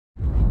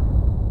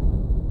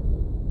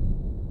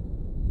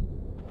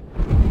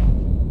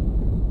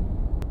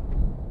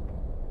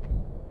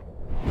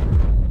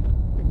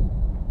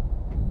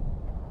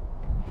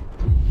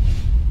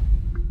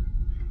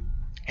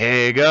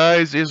Hey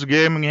guys,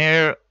 IzzoGaming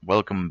here.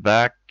 Welcome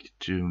back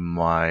to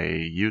my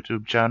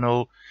YouTube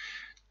channel.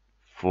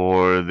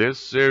 For this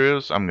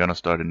series, I'm gonna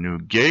start a new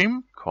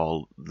game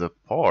called The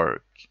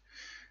Park.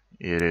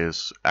 It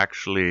is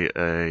actually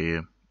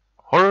a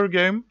horror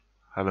game.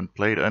 Haven't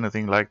played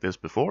anything like this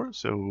before,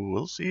 so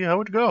we'll see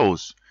how it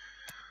goes.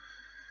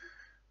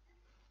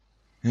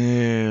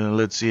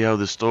 Let's see how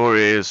the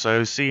story is.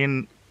 I've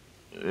seen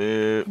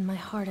In my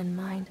heart and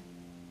mind,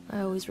 I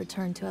always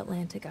return to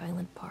Atlantic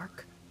Island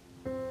Park.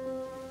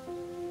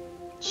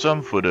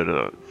 some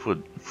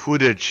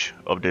footage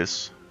of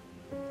this,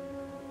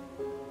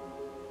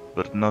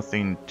 but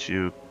nothing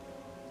too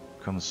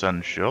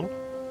consensual.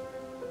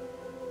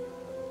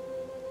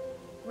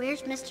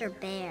 Where's Mr.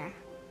 Bear?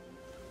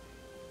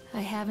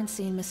 I haven't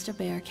seen Mr.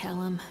 Bear,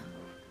 Callum.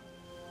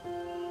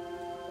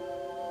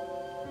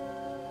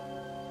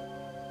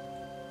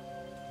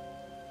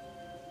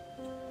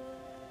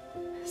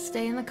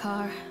 Stay in the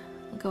car.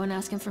 I'll go and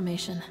ask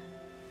information.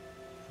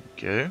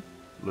 Okay,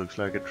 looks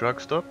like a truck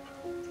stop.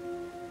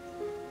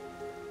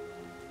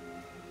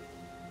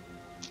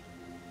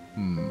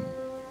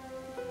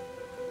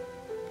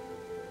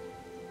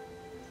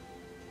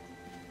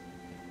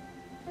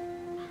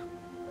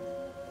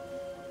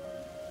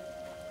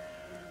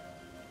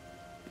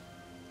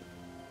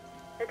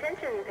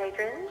 Attention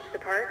patrons, the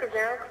park is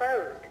now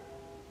closed.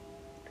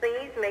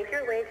 Please make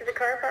your way to the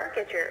car park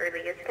at your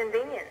earliest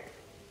convenience.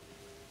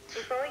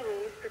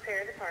 Employees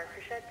prepare the park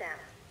for shutdown.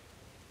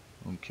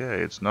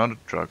 Okay, it's not a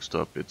truck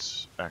stop,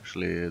 it's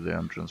actually the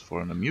entrance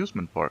for an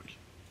amusement park.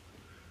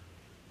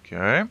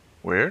 Okay,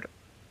 weird.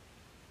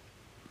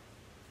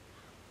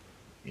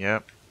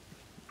 Yep,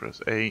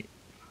 press A.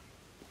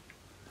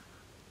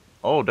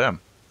 Oh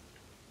damn,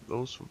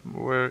 those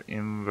were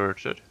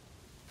inverted.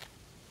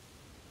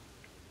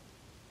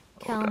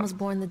 Callum damn. was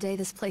born the day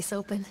this place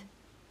opened.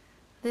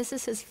 This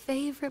is his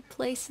favorite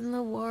place in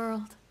the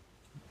world.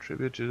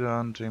 Tribute to the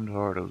untamed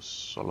heart of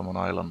Solomon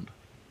Island.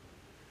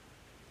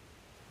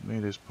 May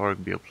this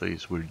park be a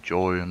place where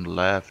joy and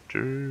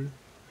laughter.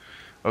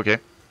 Okay,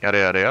 yada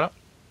yada yada.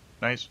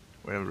 Nice,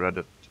 we have read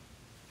it.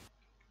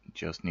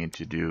 Just need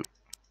to do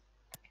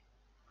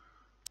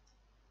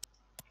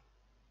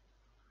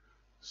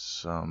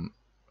some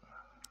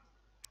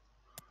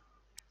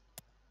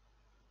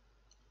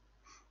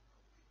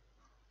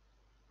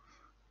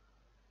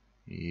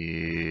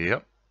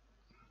yep.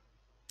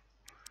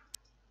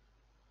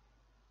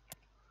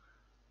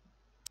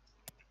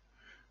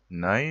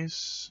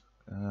 Nice.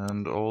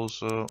 And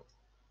also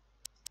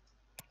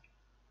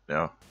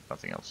no,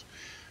 nothing else.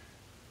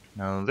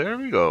 Now there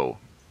we go.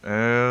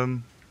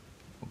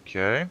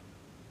 Okay.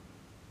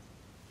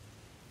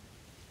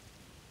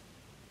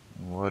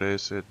 What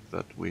is it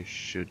that we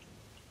should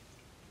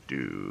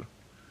do?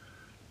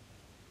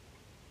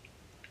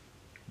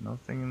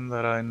 Nothing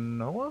that I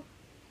know of?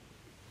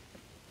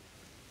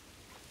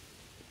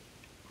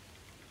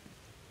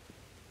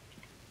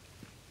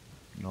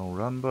 No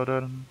run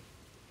button.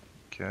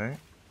 Okay.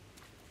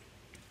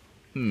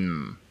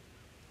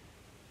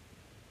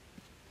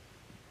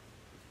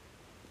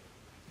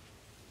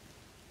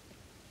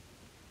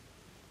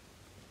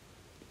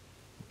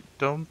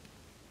 Don't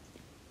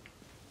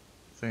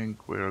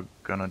think we're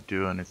gonna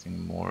do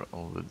anything more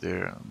over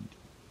there and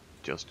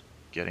just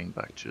getting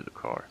back to the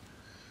car.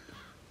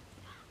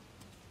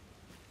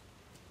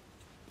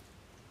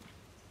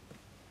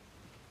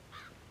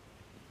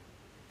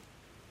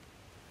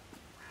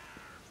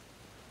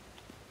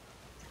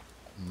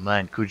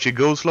 Man, could you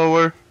go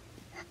slower?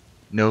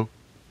 No,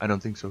 I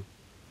don't think so.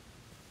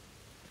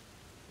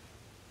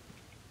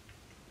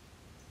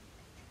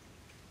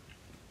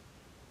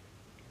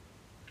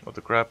 What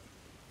the crap?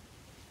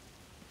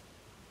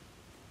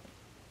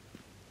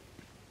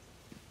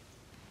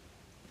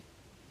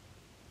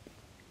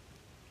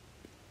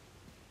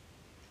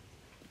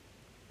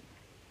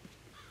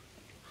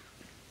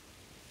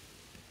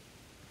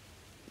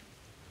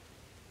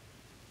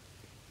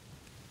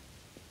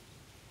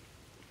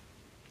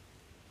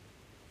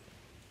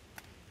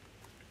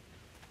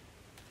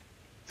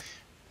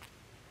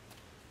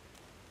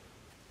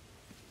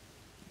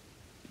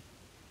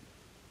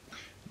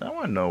 Now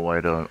I know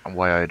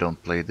why I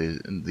don't play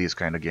these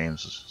kind of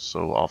games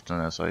so often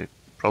as I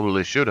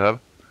probably should have.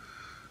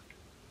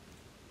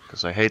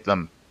 Because I hate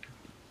them.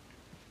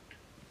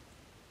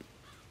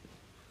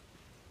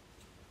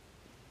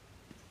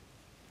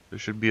 There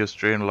should be a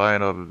straight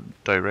line of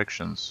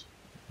directions.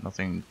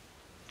 Nothing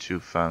too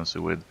fancy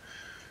with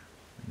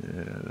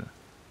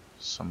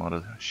some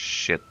other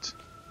shit.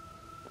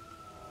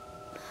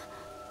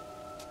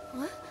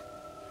 What?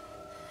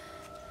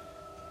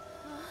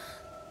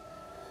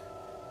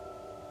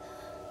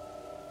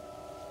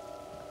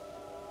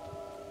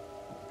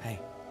 Hey,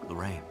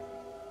 Lorraine.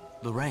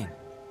 Lorraine.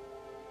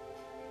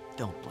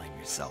 Don't blame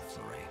yourself,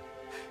 Lorraine.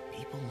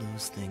 People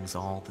lose things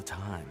all the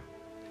time.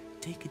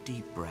 Take a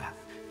deep breath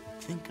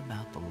and think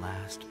about the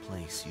last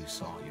place you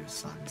saw your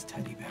son's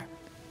teddy bear.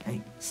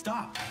 Hey,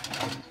 stop!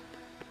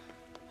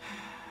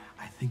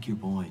 I think your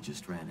boy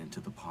just ran into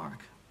the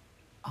park.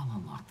 I'll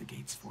unlock the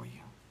gates for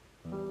you.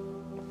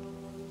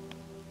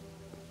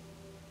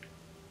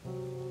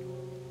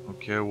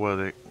 Okay, what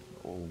they...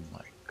 Oh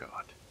my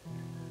god.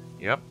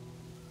 Yep.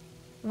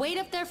 Wait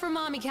up there for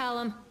Mommy,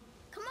 Callum.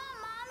 Come on,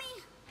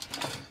 Mommy.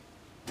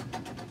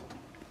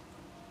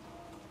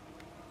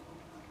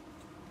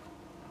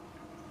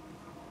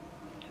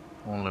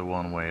 Only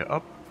one way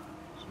up.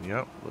 So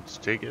yep, let's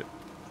take it.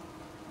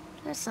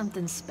 There's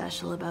something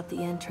special about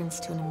the entrance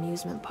to an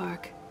amusement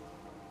park.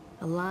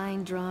 A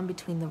line drawn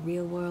between the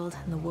real world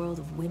and the world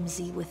of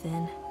whimsy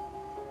within.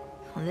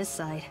 On this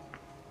side,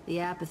 the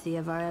apathy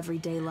of our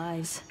everyday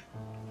lives.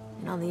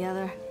 And on the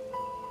other,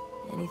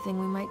 anything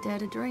we might dare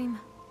to dream.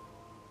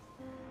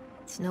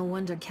 It's no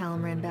wonder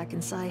Callum ran back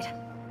inside.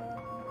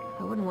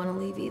 I wouldn't want to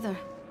leave either.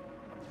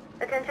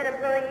 Attention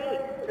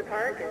employees, the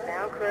park is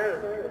now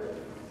closed.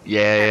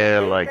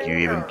 Yeah, like you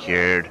even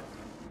cared,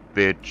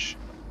 bitch.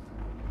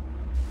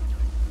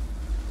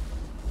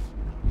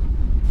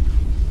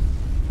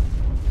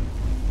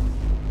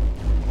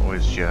 Or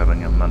is she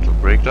having a mental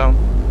breakdown?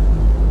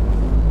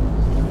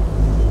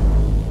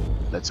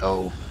 Let's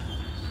hope.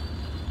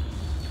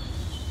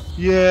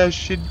 Yeah,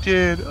 she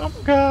did. Oh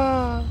my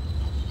god.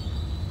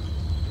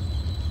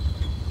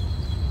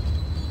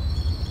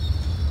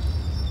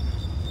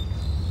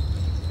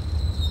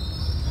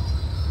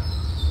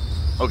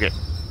 Okay,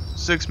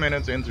 6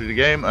 minutes into the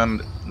game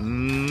and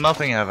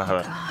nothing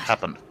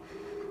happened.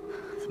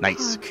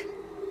 Nice. Park.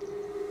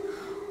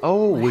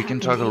 Oh, What we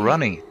can happened toggle here?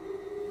 running.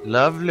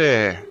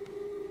 Lovely. You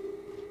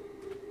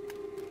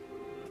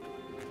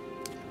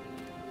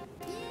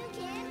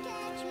can't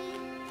catch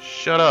me.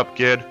 Shut up,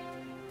 kid.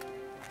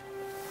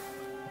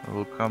 I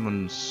will come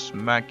and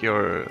smack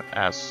your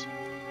ass.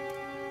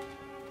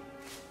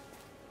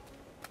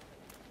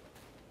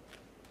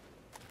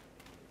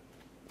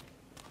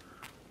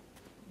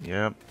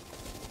 Yep.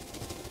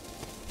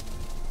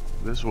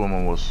 This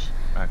woman was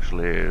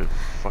actually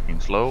fucking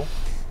slow.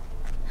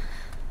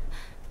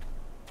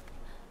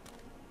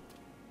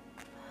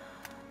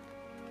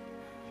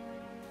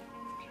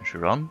 Can she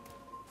run?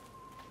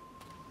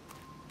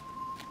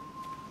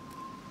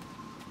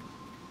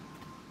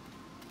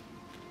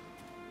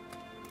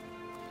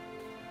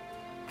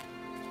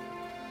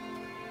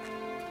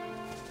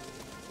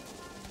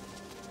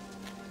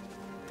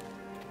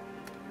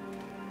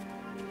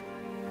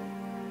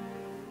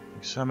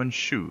 Examine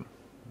shoe.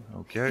 I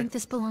Okay. think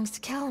this belongs to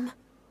Callum.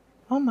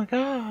 Oh my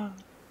god.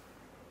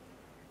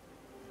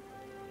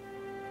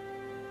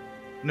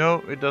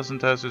 No, it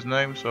doesn't have his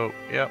name, so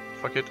yeah,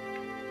 fuck it.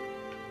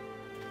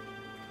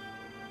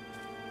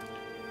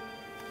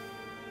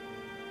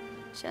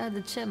 Chad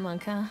the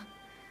Chipmunk, huh?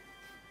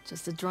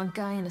 Just a drunk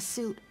guy in a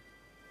suit.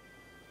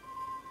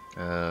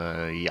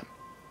 Yeah.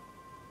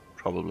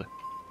 Probably.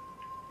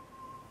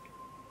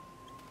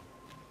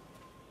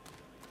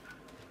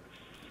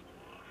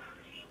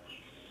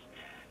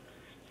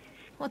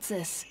 What's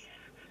this?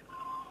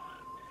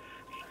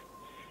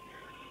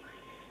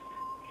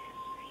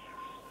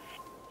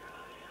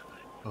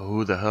 Oh,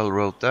 who the hell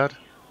wrote that?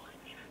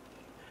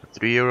 A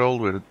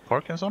 3-year-old with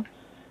Parkinson?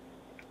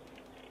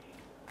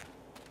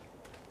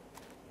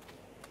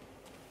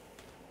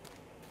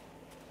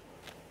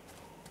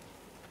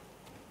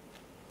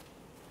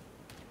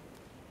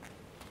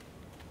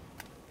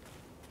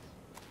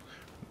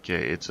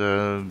 Okay, it's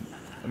a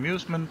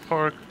amusement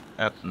park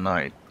at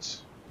night.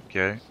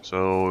 Okay,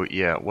 so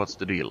yeah, what's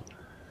the deal?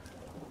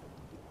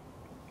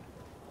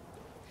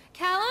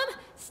 Callum,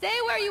 stay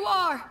where you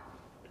are!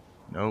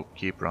 No,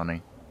 keep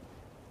running.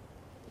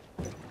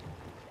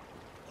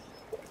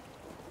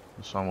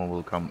 Someone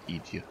will come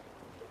eat you.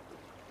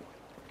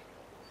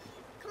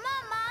 Come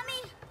on,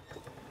 Mommy.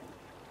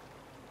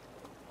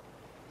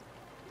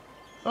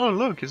 Oh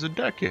look, it's a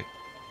ducky.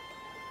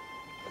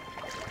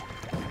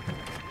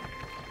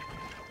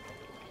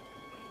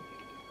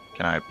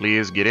 Can I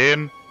please get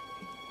in?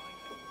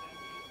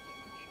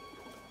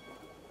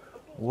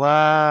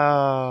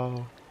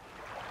 Wow.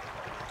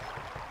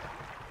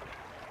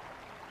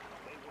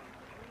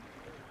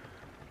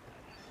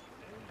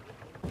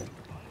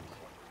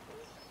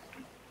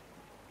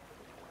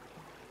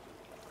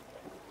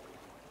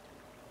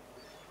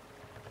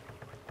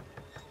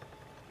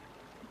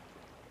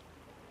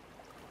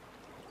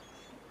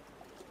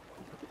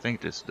 I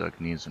think this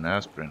duck needs an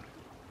aspirin.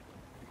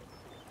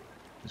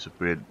 He's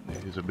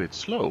a bit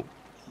slow.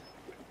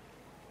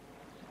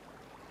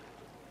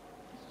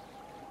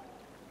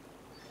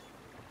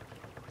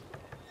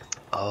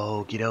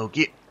 Okie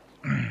dokie.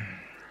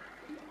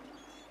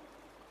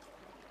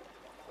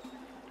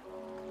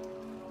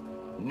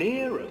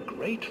 Near a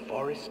great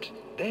forest,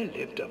 there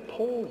lived a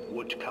poor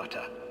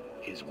woodcutter,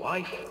 his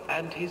wife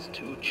and his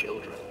 2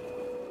 children.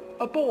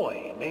 A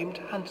boy named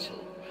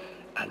Hansel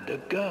and a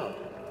girl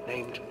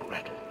named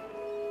Gretel.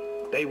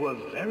 They were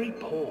very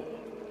poor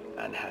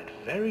and had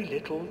very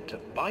little to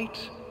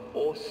bite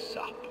or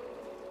sup.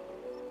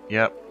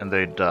 Yep, and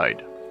they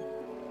died.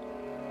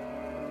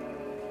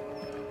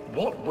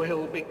 What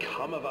will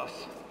become of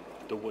us?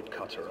 The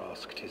woodcutter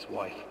asked his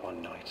wife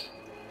one night.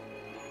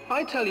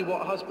 I tell you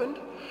what, husband.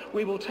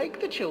 We will take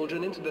the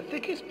children into the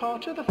thickest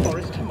part of the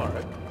forest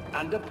tomorrow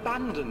and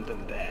abandon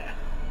them there.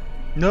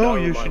 No,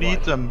 you my should wife,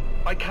 eat them.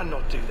 I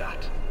cannot do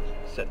that,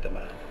 said the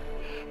man.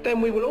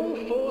 Then we will all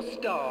four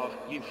starve,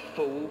 you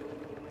fool.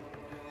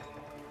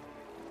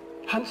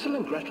 Hansel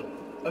and Gretel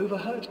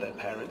overheard their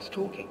parents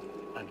talking,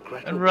 and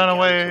Gretel And run began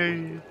away.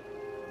 to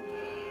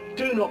weep.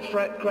 Do not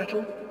fret,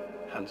 Gretel,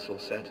 Hansel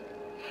said.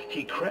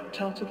 He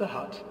crept out of the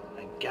hut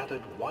and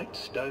gathered white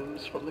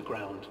stones from the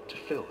ground to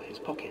fill his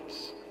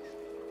pockets.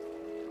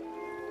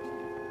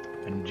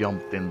 And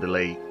jumped in the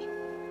lake.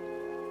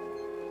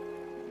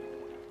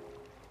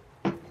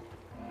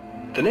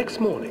 The next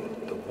morning,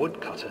 the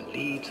woodcutter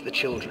leads the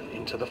children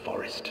into the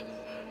forest.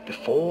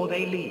 Before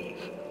they leave,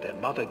 their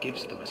mother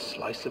gives them a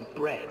slice of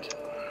bread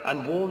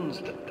and warns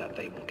them that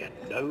they will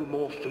get no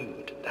more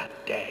food that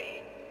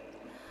day.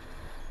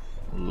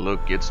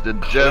 Look, it's the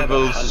Clever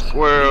devil Hansel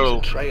squirrel.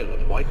 leaves a trail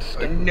of white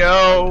stones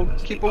No, behind them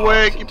as keep they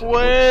away, pass keep into the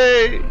woods.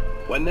 away.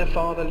 When their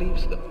father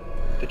leaves them,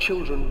 the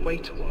children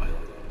wait a while,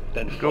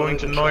 then Going follow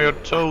to the gnaw your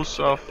trail toes back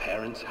to off. their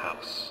parents'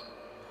 house.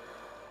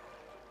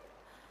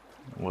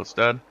 What's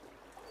that?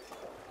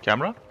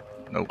 Camera?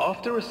 No.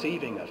 After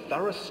receiving a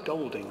thorough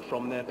scolding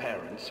from their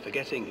parents for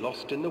getting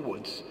lost in the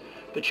woods,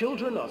 the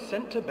children are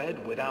sent to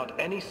bed without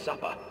any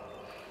supper.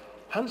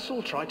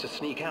 Hansel tried to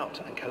sneak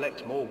out and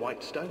collect more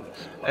white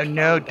stones. but Oh no,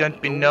 found that don't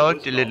the be door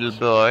naughty, was little locked.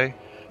 boy.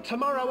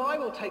 Tomorrow I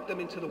will take them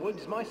into the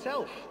woods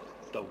myself,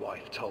 the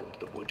wife told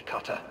the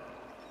woodcutter.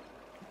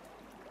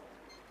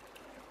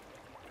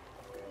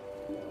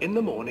 In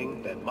the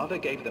morning, their mother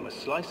gave them a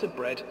slice of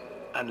bread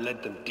and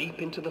led them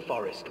deep into the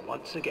forest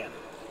once again.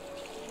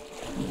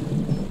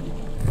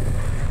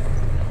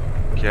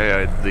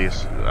 Okay,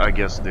 I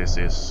guess this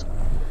is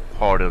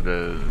part of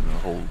the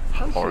whole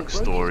Hansel park broke his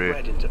story.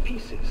 bread into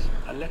pieces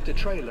and left a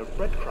trail of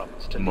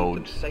breadcrumbs to lead Mode.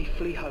 them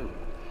safely home.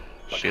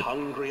 But Shit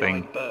hungry-eyed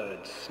thing.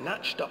 birds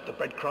snatched up the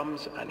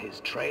breadcrumbs and his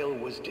trail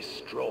was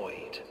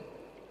destroyed.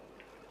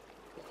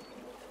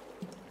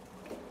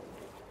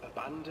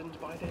 Abandoned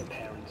by their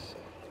parents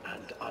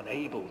and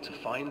unable to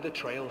find the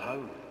trail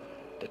home,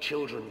 the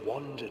children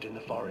wandered in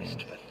the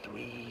forest for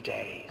 3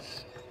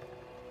 days.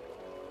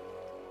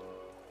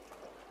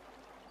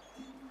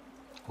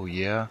 Oh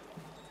yeah?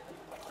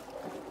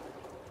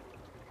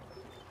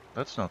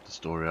 That's not the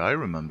story I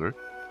remember.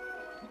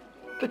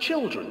 The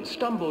children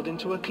stumbled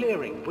into a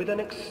clearing with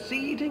an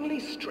exceedingly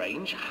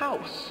strange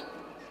house.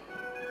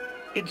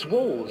 Its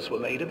walls were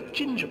made of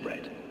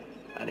gingerbread,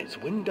 and its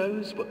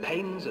windows were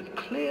panes of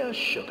clear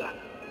sugar.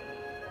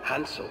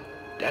 Hansel,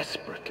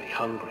 desperately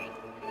hungry,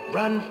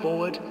 ran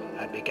forward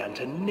and began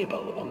to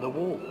nibble on the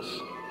walls.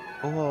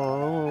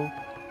 Oh,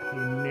 he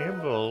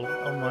nibbled.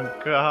 Oh my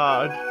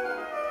god.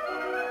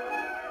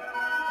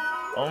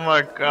 Oh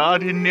my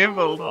god, he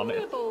nibbled on it.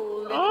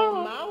 Nibble, little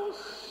Oh.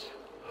 mouse.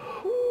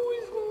 Who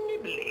is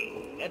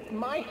nibbling at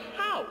my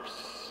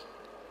house?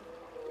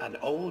 An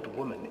old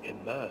woman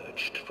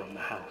emerged from the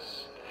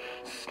house,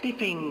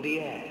 sniffing the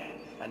air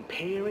and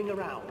peering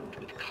around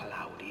with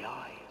cloudy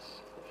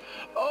eyes.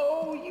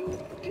 Oh, you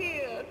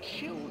dear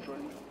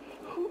children,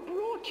 who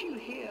brought you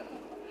here?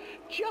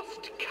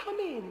 Just come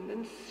in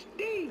and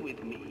stay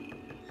with me.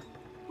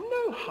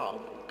 No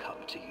harm will come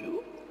to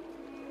you.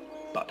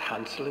 But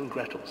Hansel and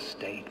Gretel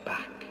stayed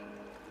back,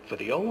 for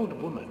the old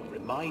woman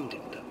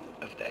reminded them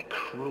of their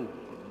cruel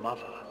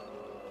mother.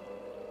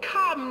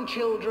 Come,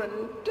 children,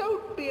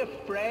 don't be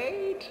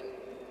afraid.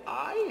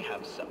 I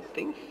have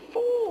something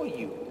for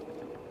you.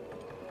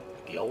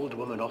 The old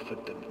woman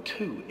offered them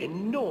 2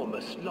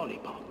 enormous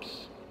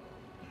lollipops.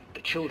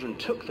 The children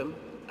took them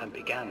and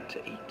began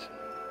to eat.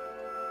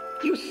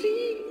 You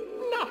see,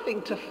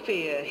 nothing to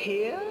fear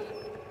here.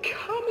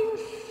 Come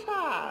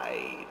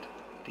inside,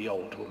 the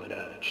old woman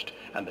urged,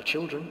 and the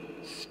children,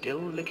 still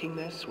licking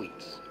their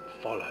sweets,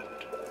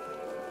 followed.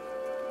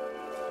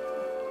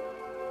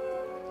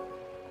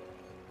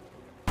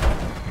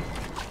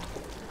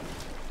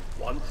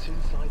 Once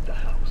inside the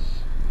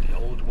house, the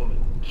old woman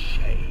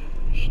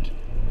changed.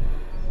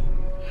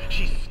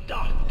 She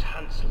stuffed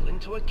Hansel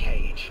into a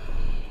cage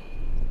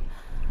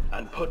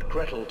and put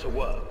Gretel to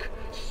work,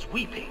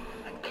 sweeping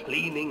and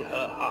cleaning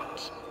her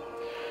hut.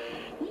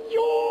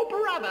 Your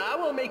brother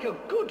will make a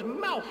good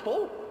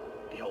mouthful,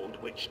 the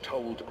old witch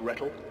told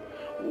Gretel.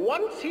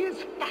 Once he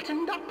is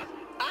fattened up,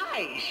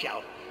 I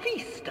shall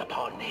feast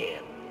upon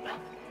him.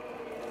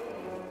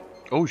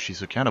 Oh,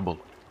 she's a cannibal.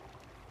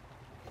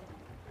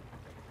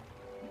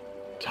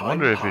 I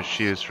wonder if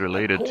she is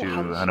related to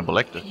Hannibal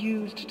Lecter.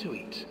 Refused to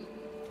eat,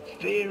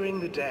 fearing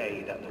the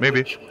day that the Maybe.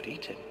 witch would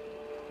eat him.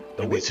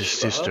 The Maybe it's witch, his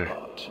for her sister.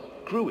 part,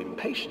 grew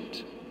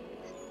impatient.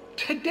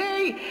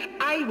 Today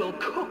I will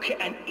cook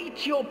and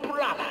eat your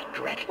brother,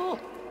 Gretel.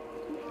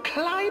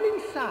 Climb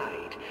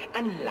inside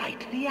and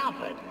light the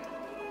oven.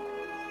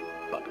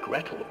 But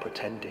Gretel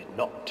pretended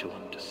not to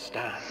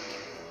understand.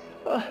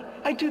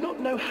 I do not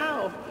know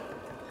how.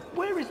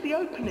 Where is the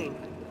opening?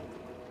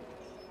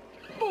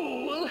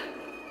 Fool,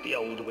 the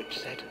old witch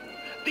said.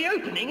 The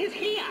opening is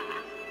here.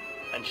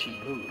 And she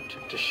moved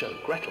to show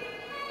Gretel.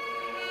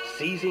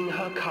 Seizing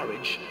her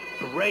courage,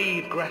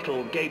 brave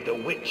Gretel gave the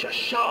witch a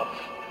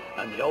shove,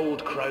 and the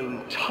old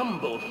crone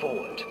tumbled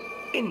forward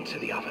into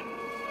the oven.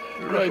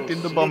 Right Gretel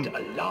in the slid bum.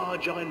 a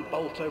large iron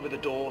bolt over the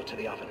door to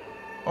the oven.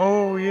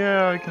 Oh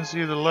yeah, I can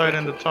see the light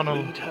in the Gretel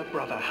tunnel. freed her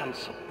brother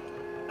Hansel,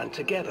 and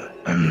together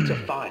lit a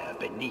fire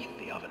beneath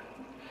the oven.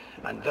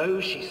 And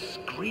though she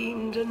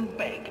screamed and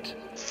begged,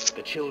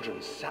 the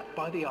children sat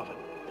by the oven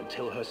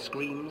until her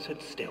screams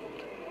had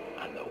stilled,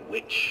 and the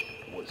witch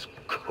was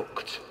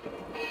cooked.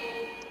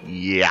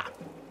 Yeah.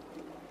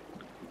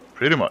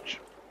 Pretty much.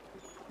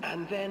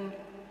 And then,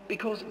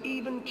 because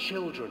even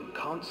children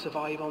can't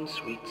survive on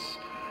sweets,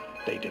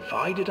 they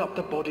divided up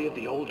the body of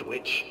the old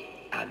witch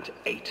and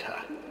ate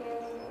her.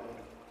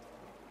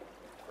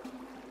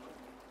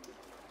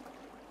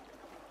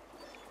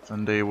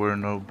 And they were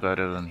no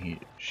better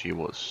than she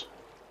was.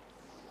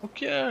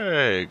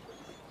 Okay.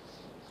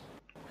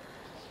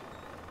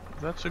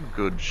 That's a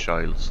good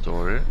child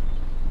story.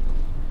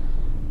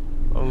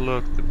 Oh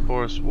look, the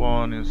poor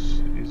swan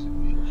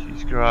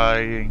she's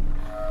crying.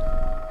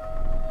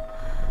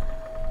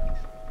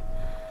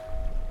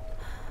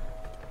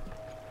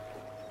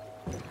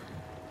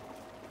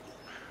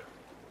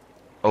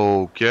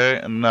 Okay,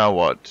 and now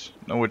what?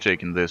 Now we're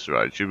taking this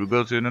ride. Should we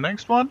go to the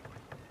next one?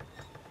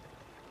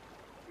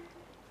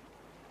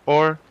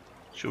 Or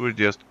should we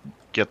just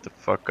get the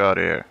fuck out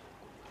of here?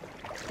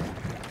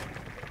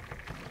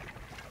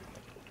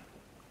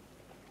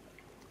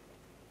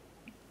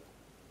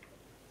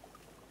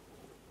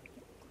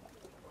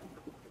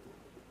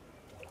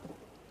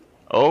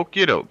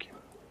 Okie dokie.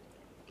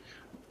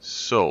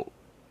 So,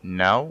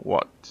 now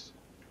what?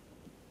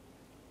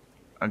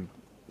 I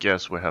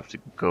guess we have to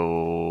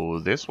go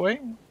this way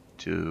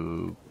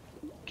to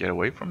get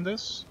away from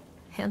this.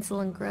 Hansel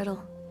and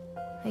Gretel.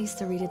 I used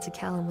to read it to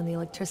Callum when the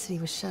electricity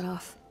was shut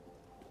off.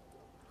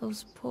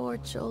 Those poor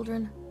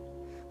children.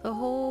 The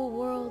whole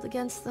world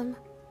against them.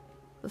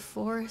 The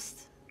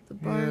forest, the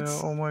birds,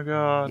 Yeah, oh my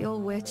god. the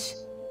old witch,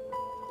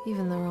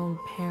 even their own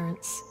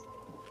parents.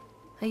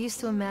 I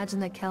used to imagine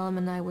that Callum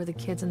and I were the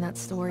kids in that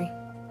story.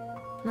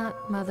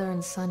 Not mother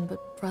and son,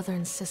 but brother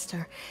and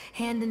sister,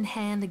 hand in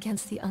hand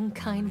against the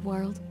unkind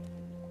world.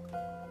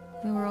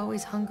 We were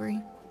always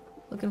hungry,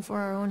 looking for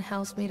our own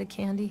house made of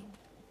candy,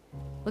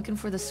 looking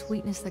for the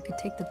sweetness that could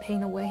take the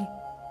pain away.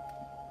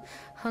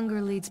 Hunger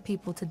leads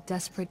people to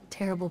desperate,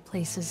 terrible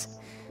places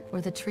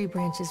where the tree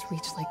branches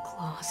reach like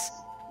claws.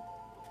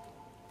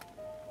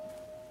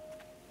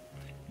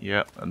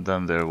 Yeah, and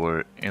then there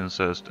were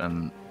incest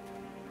and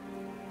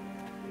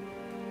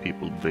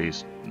people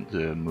based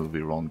the movie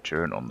Wrong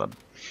Turn on them.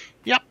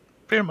 Yeah,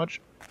 pretty much.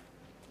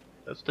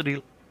 That's the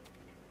deal.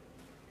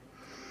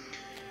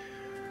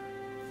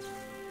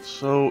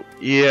 So,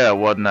 yeah,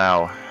 what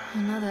now?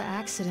 Another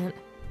accident.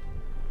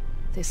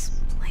 This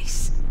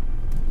place.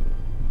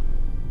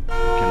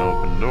 Can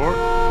open the door.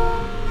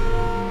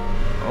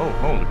 Oh,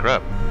 holy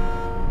crap.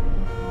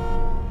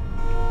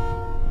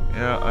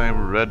 Yeah, I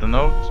read the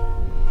note.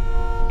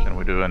 Can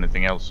we do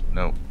anything else?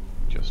 No,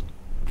 just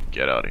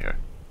get out of here.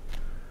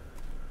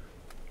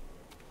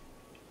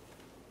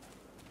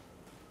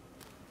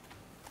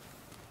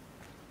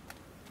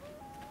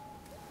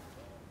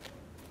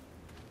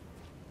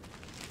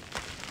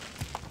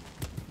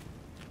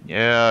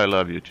 Yeah, I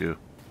love you too.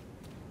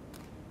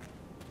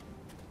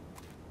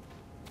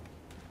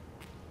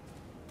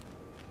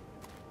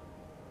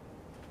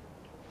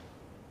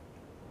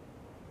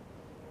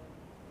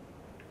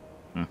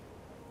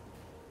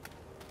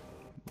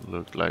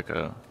 Looked like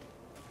a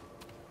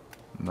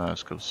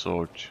mask of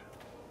sorts.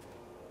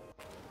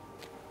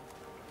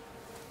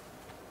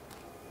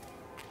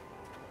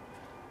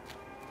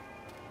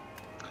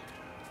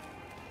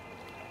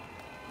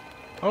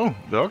 Oh,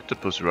 the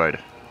octopus ride.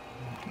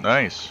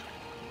 Nice.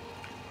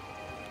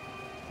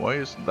 Why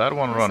is that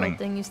one running? That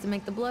thing used to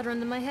make the blood run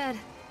to my head.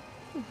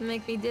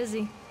 Make me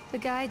dizzy. The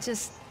guy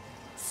just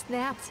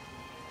snapped.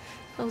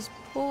 Those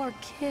poor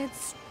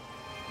kids.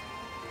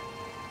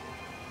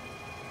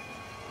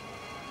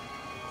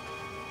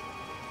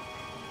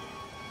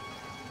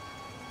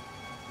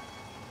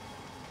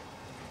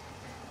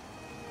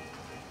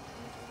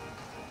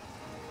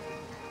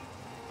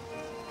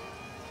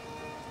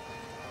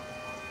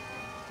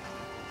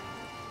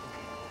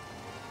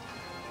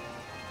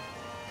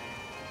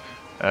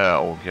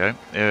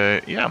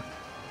 Okay. Yeah.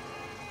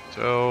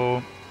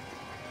 So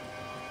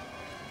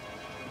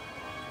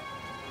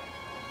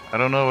I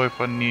don't know if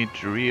I need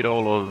to read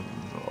all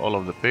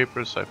of the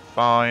papers I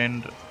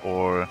find,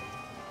 or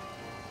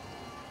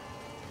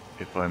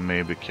if I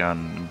maybe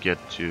can get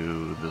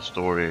to the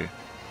story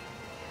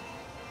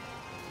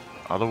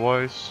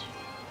otherwise.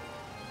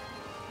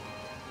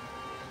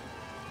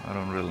 I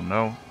don't really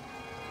know.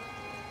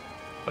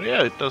 But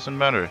yeah, it doesn't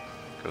matter,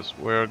 because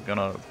we're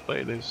gonna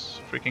play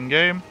this freaking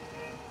game.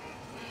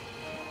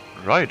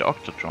 Ride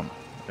Octotron.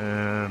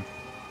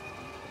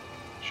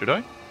 Should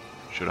I?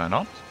 Should I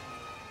not?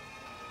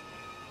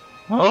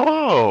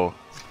 Oh!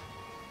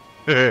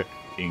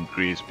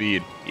 Increase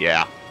speed.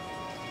 Yeah.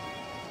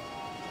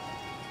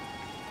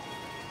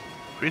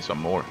 Increase some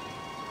more.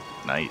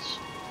 Nice.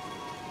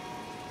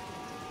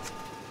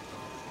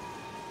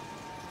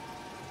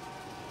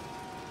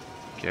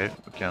 Okay,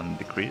 we can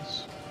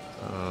decrease.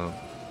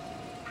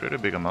 Pretty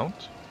big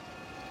amount.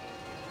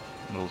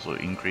 And also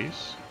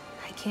increase.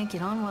 I can't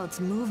get on while it's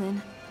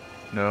moving.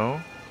 No.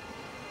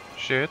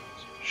 Shit.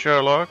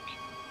 Sherlock.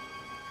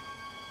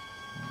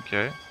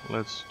 Okay,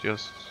 let's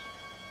just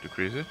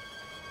decrease it.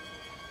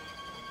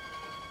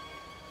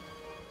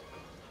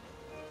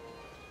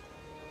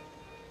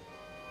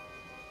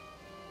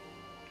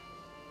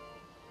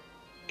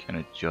 Can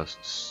it just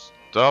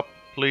stop,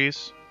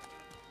 please?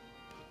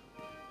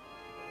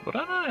 But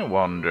then I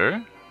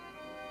wonder,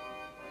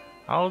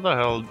 how the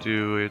hell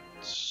do it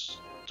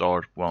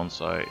start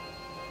once I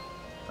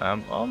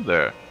am on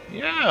there?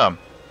 Yeah!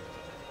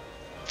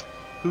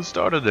 Who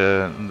started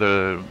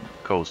the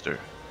coaster?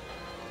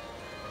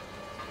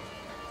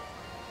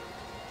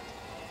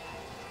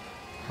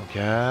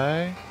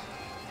 Okay.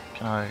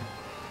 Can I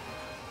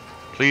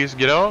please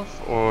get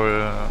off, or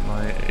am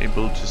I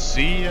able to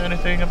see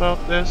anything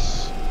about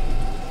this?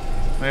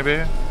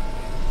 Maybe?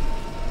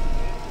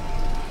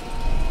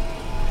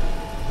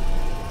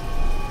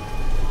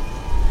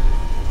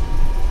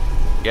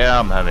 Yeah,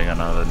 I'm having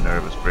another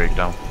nervous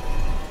breakdown.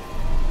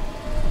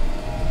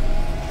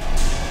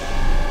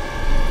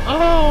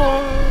 Oh!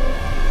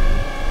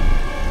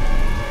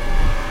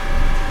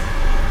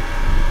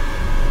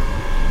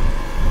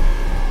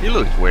 He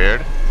looked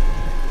weird.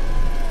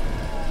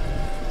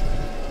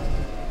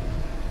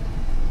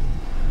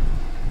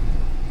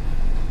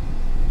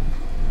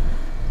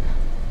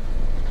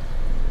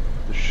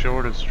 The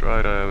shortest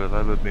ride I have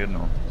ever been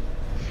on.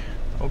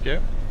 Okay,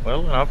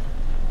 well enough.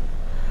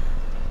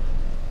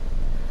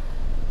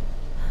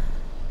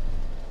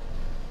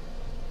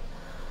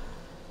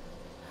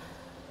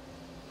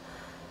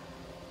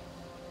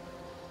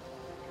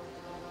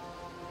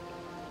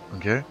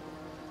 Okay.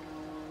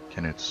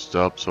 Can it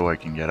stop so I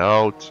can get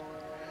out?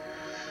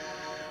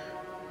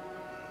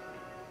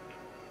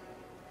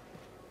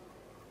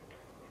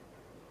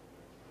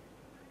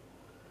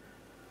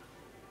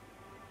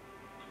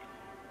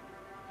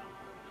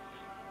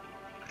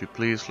 Could you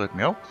please let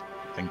me out?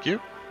 Thank you.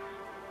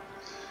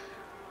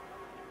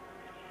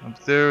 Up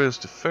there is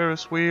the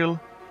Ferris wheel.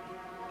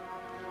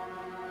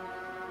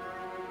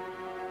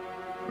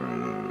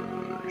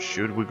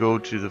 Should we go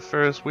to the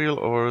Ferris wheel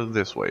or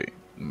this way?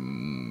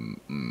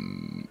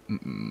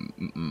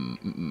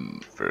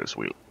 Ferris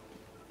wheel.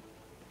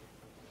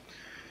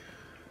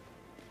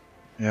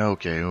 Yeah,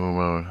 okay,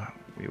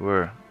 we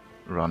were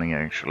running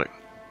actually.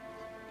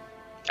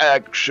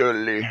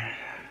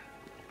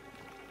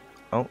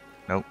 Oh,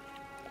 no.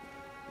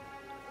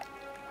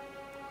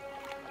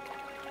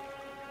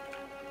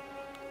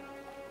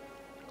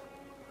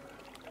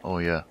 Oh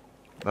yeah,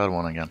 that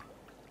one again.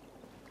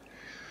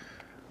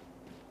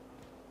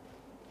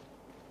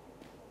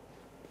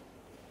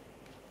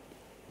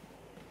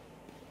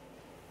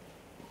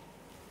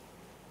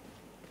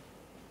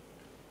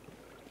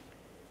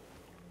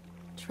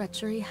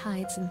 Treachery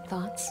hides in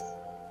thoughts.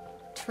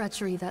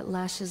 Treachery that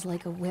lashes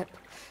like a whip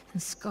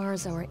and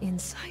scars our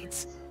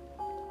insides.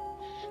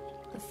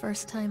 The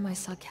first time I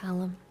saw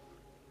Callum,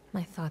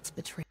 my thoughts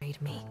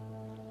betrayed me.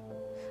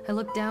 I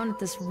looked down at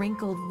this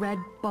wrinkled, red,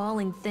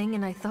 bawling thing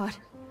and I thought,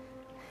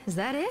 is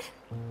that it?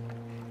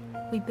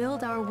 We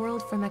build our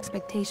world from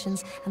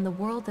expectations, and the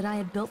world that I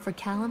had built for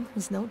Callum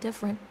was no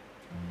different.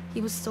 He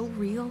was so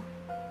real,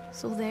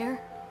 so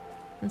there,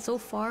 and so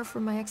far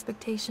from my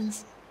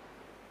expectations.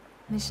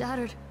 They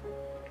shattered,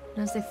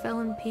 and as they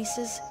fell in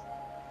pieces,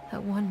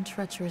 that one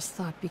treacherous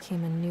thought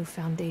became a new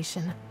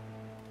foundation.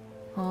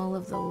 All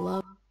of the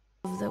love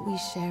that we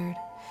shared,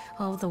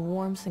 all of the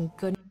warmth and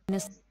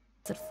goodness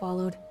that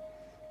followed,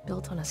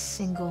 built on a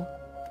single,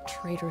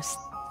 traitorous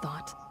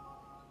thought.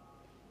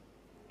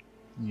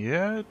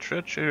 Yeah,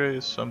 treachery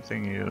is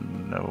something you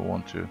never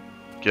want to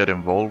get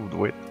involved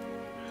with.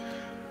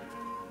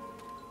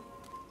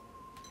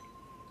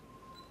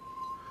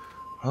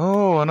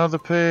 Oh, another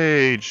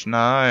page.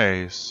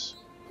 Nice.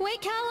 Wait,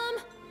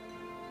 Callum!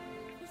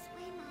 This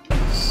way,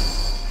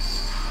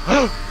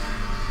 Mom.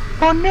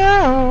 Oh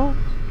no!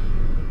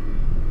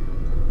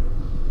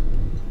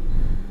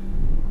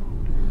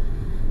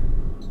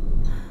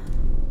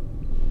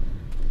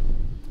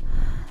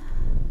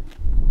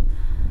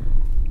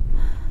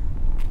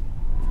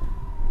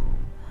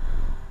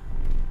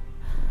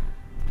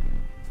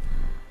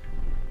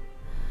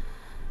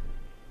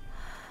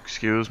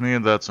 Excuse me,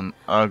 that's an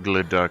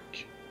ugly duck.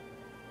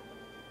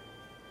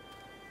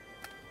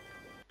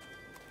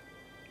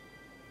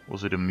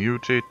 Was it a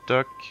mutate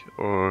duck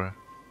or...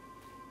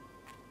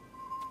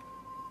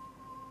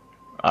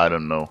 I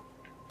don't know.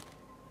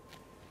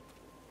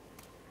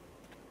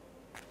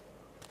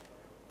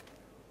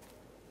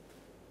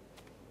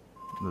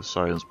 The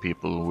science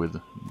people with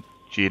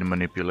gene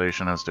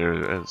manipulation as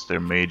their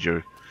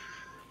major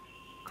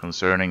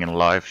concerning in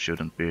life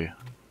shouldn't be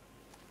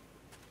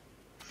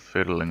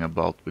fiddling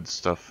about with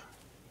stuff.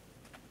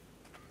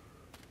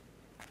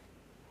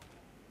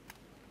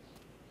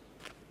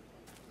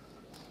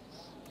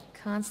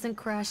 Constant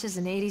crashes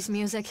and 80s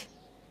music.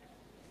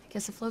 I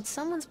guess it floats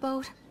someone's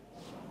boat.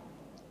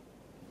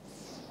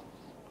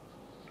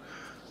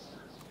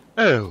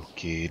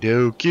 Okie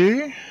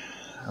dokie.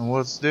 And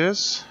what's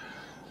this?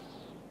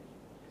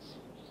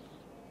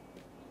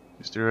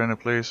 Is there any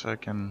place I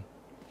can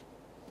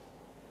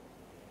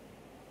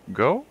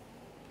go?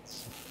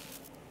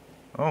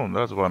 Oh,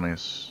 that one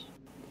is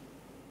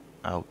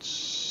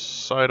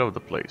outside of the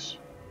place.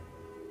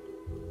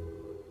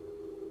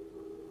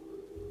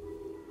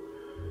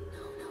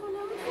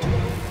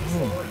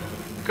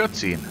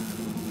 Cutscene.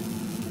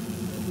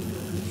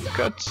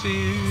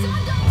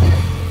 Cutscene.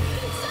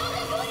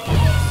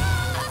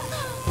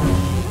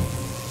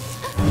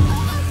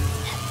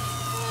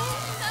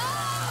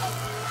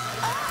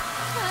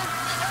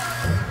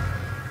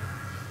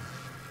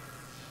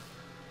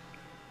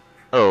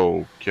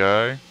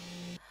 Okay.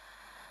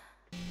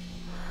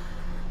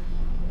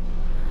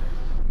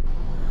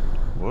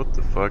 What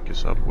the fuck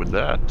is up with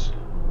that?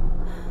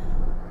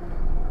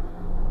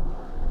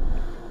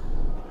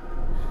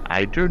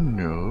 I don't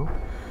know.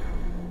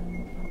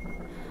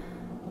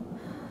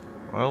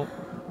 Well,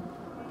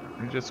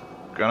 we're just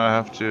gonna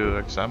have to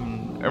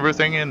examine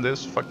everything in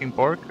this fucking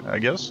park, I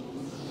guess.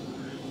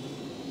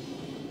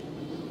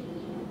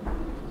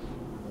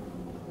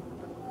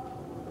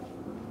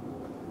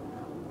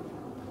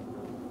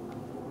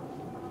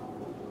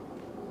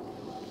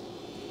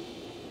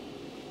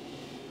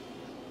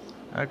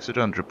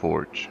 Accident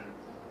report.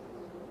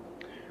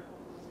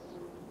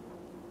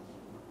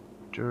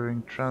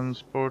 During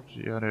transport,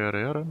 yada yada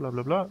yada, blah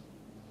blah blah.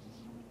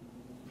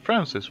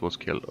 Francis was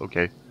killed.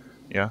 Okay,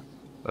 yeah,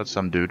 that's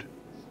some dude.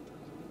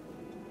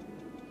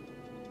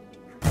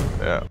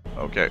 Yeah,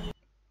 okay.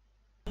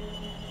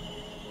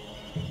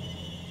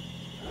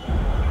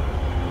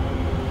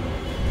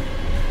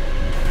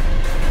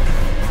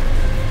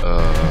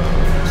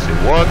 See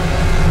what?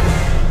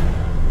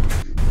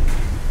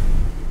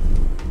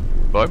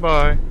 Bye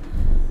bye.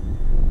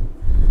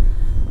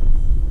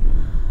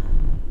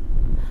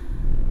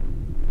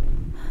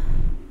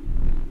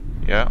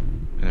 Yeah.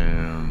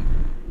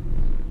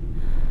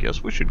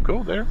 Guess we should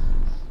go there.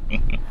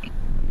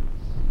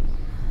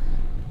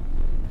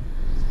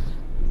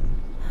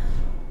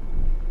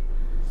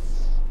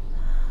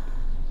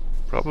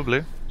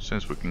 Probably,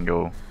 since we can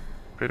go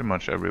pretty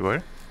much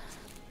everywhere.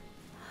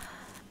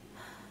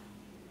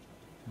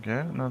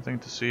 Okay, nothing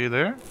to see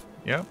there.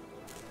 Yeah.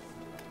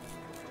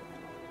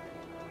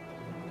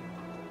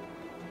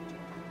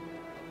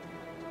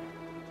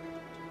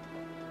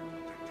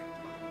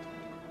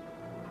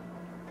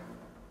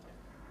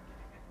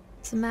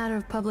 It's a matter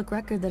of public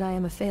record that I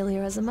am a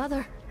failure as a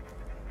mother.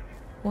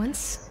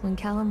 Once, when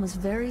Callum was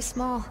very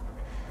small,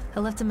 I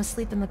left him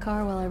asleep in the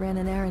car while I ran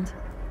an errand.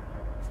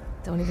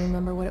 Don't even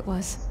remember what it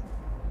was.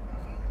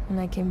 When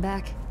I came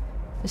back,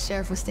 the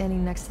sheriff was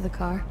standing next to the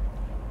car,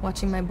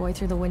 watching my boy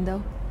through the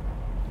window.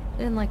 I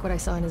didn't like what I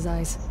saw in his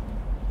eyes.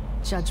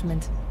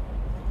 Judgment.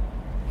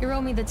 He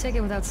wrote me the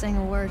ticket without saying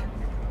a word.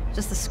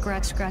 Just the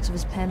scratch of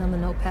his pen on the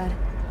notepad.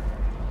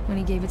 When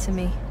he gave it to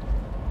me,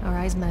 our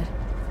eyes met.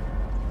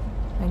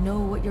 I know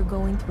what you're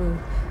going through.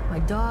 My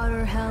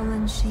daughter,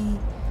 Helen, she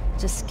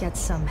just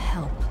gets some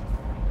help.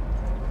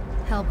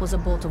 Help was a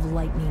bolt of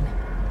lightning.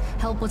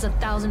 Help was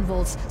 1,000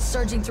 volts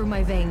surging through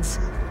my veins.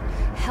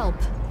 Help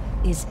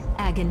is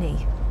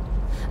agony.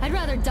 I'd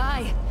rather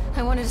die.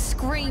 I wanted to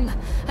scream.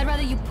 I'd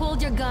rather you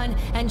pulled your gun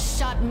and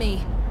shot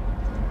me.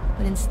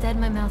 But instead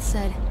my mouth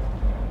said,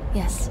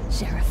 yes,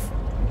 Sheriff.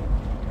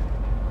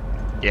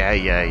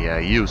 Yeah,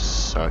 you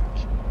suck.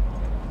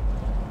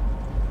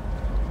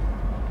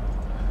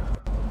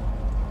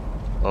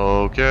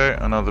 Okay,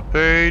 another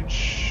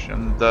page,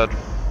 and that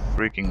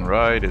freaking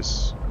ride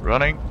is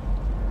running.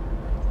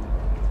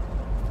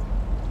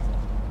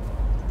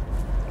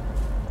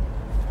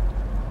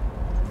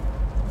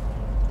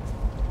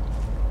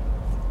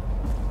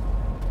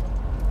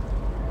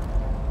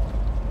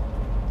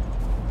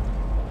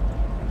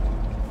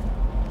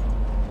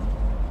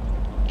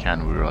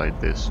 Can we ride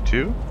this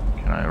too?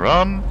 Can I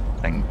run?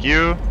 Thank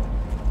you.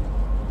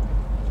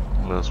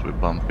 Unless we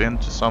bump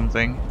into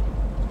something.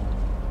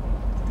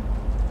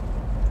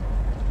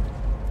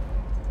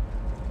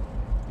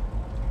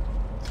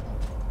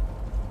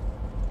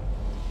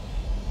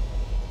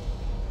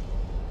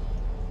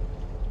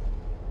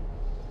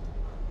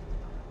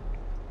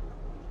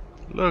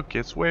 Look,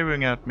 it's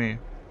waving at me.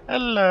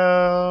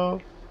 Hello.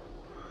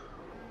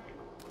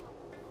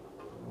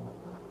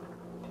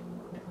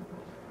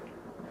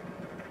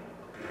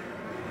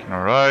 Can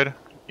I ride?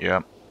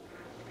 Yeah.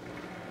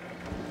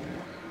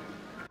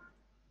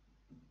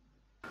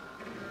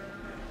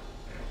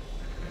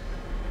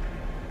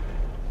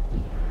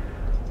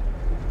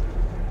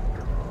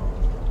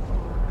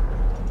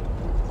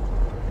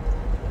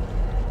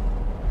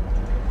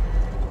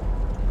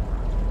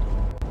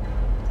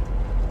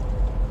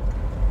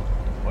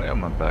 Why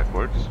am I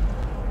backwards?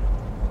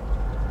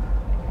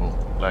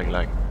 Oh, lag.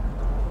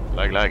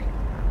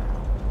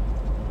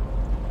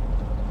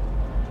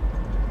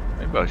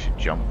 Maybe I should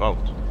jump out.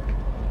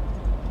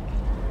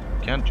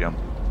 Can't jump.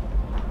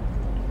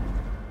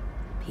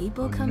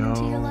 People come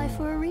into your life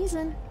for a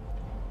reason.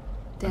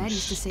 Dad I'm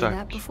used to say stuck.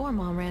 that before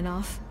Mom ran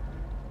off.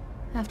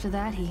 After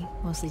that, he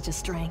mostly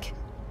just drank.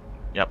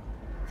 Yep.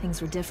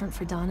 Things were different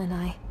for Don and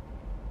I.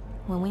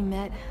 When we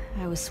met,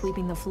 I was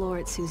sweeping the floor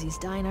at Susie's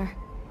diner.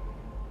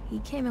 He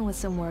came in with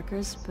some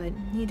workers, but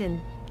he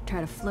didn't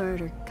try to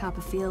flirt or cop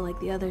a feel like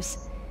the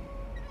others.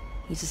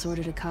 He just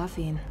ordered a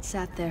coffee and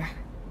sat there,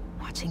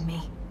 watching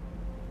me.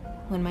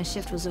 When my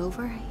shift was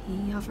over,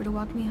 he offered to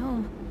walk me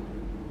home.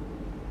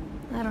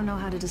 I don't know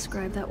how to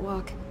describe that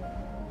walk.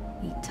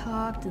 We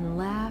talked and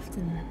laughed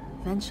and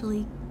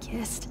eventually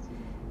kissed.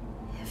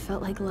 It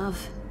felt like love.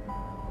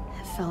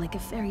 It felt like a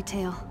fairy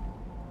tale.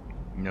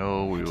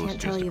 No, it I was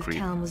can't tell just a you if creep.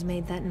 Callum was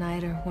made that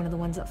night or one of the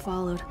ones that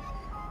followed.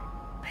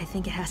 But I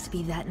think it has to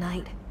be that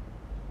night.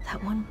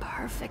 That one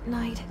perfect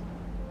night.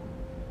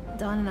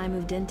 Don and I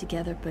moved in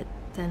together, but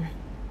then,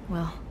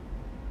 well,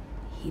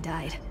 he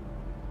died.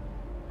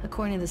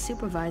 According to the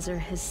supervisor,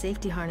 his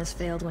safety harness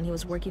failed when he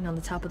was working on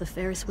the top of the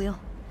Ferris wheel.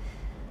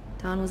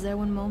 Don was there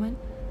one moment,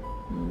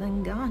 and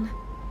then gone.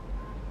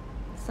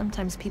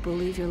 Sometimes people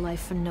leave your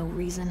life for no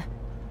reason.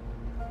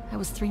 I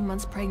was 3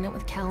 months pregnant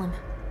with Callum.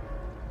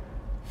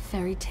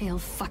 Fairy tale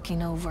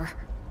fucking over.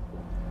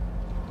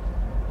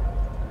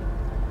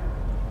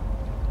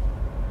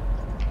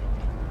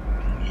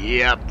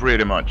 Yeah,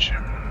 pretty much.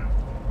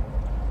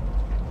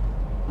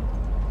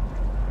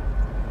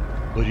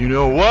 But you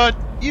know what?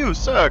 You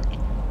suck!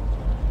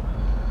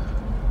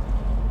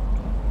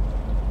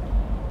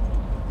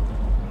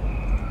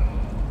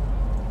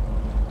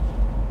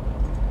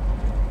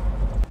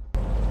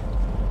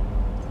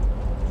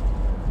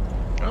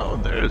 Oh,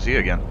 there's he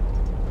again.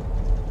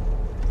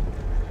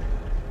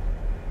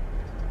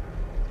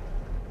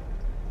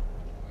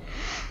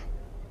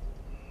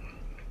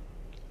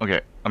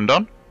 Okay, I'm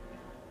done.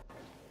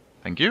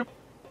 Thank you.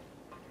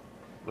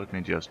 Let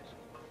me just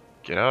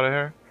get out of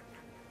here.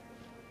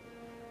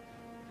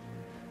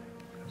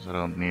 Because I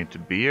don't need to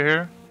be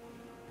here.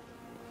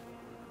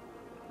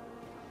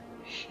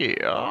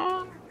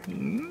 Here?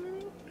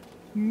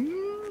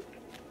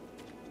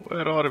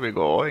 Where are we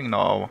going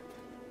now?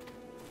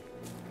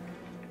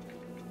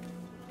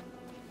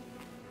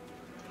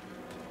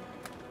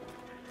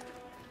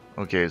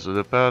 Okay, so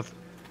the path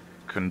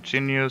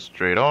continues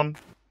straight on.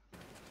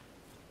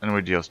 And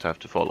we just have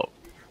to follow.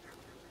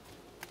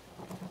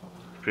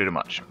 Pretty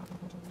much.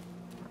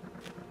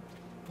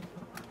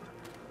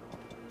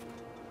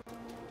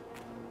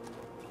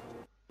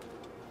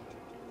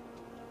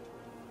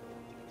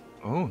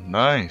 Oh,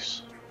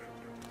 nice.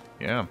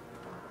 Yeah.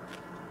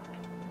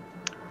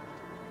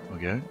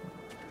 Okay.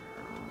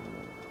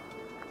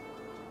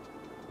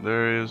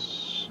 There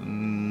is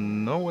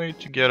no way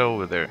to get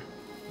over there.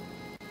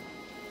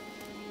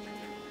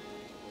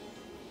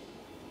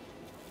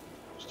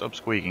 Stop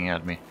squeaking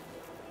at me.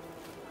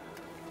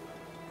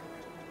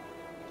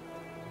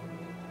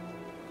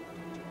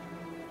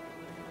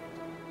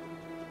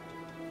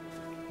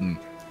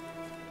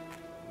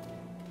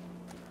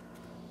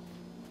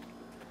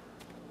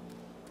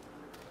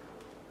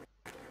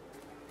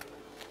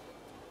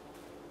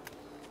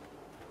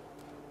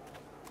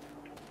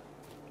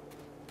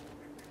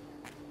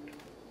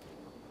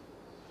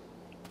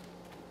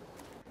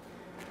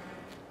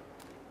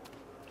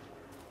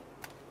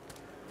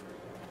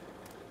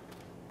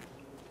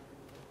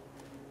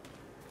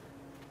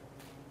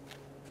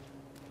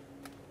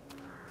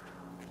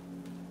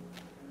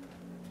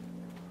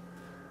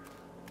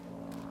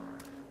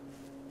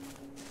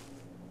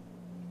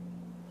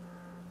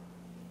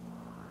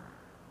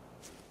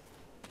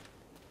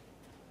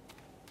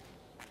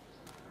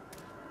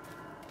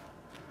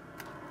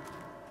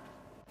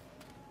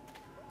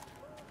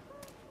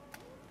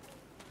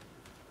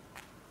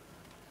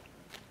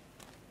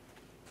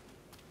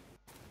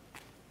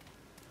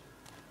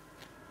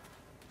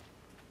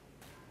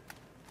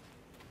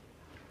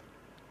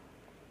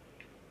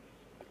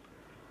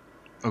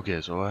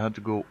 Okay, so I had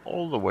to go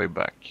all the way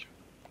back.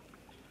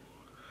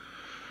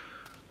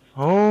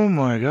 Oh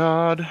my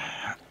god.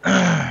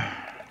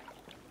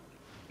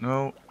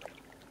 No,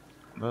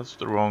 that's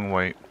the wrong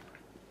way.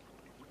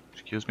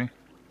 Excuse me?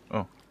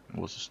 Oh, it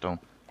was a stone.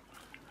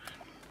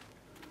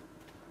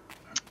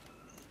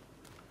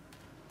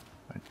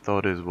 I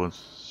thought it was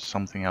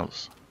something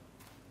else.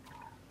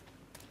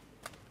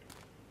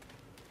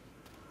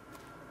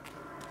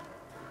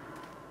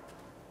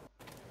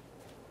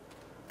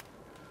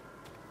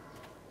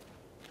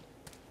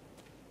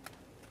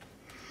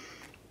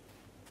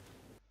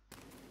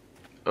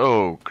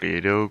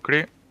 Oakley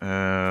dokley.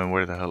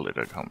 Where the hell did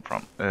I come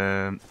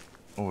from?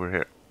 Over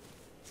here.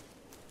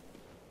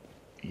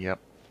 Yep.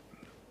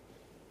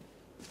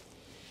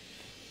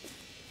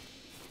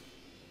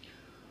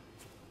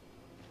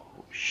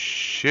 Oh,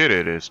 shit,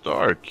 it is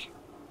dark.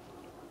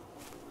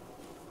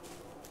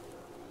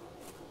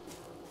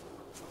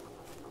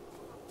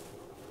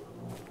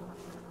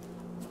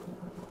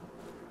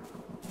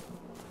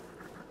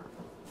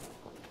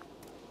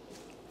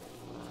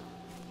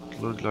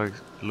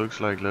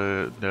 Looks like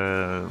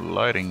the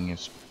lighting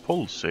is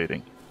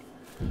pulsating,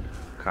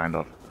 kind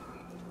of.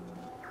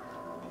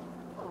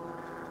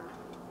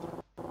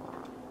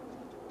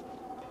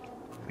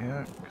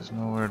 Yeah, because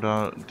now we're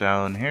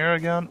down here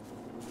again.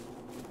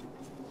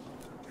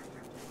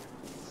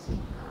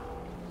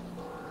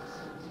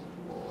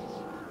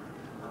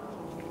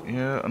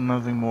 Yeah, and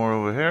nothing more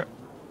over here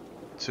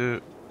to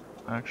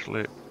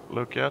actually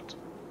look at.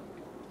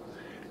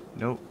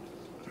 Nope.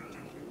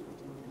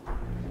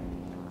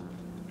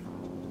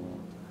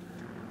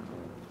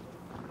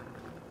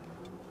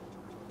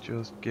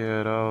 Just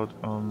get out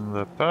on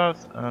the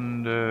path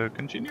and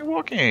continue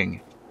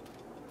walking.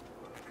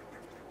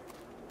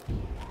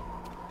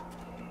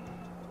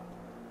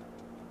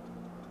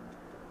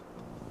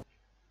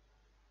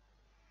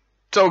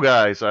 So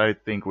guys, I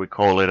think we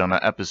call it an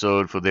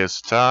episode for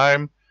this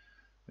time.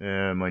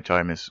 My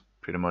time is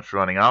pretty much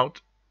running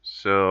out.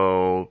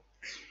 So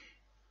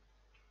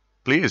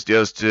please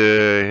just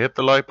hit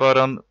the like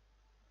button.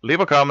 Leave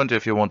a comment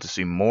if you want to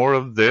see more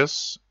of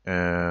this.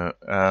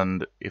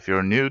 And if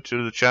you're new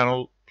to the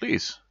channel,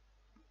 please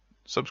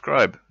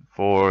subscribe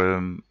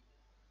for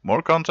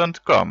more content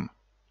to come.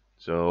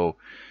 So,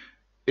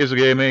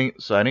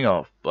 IzzoGaming signing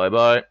off. Bye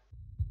bye.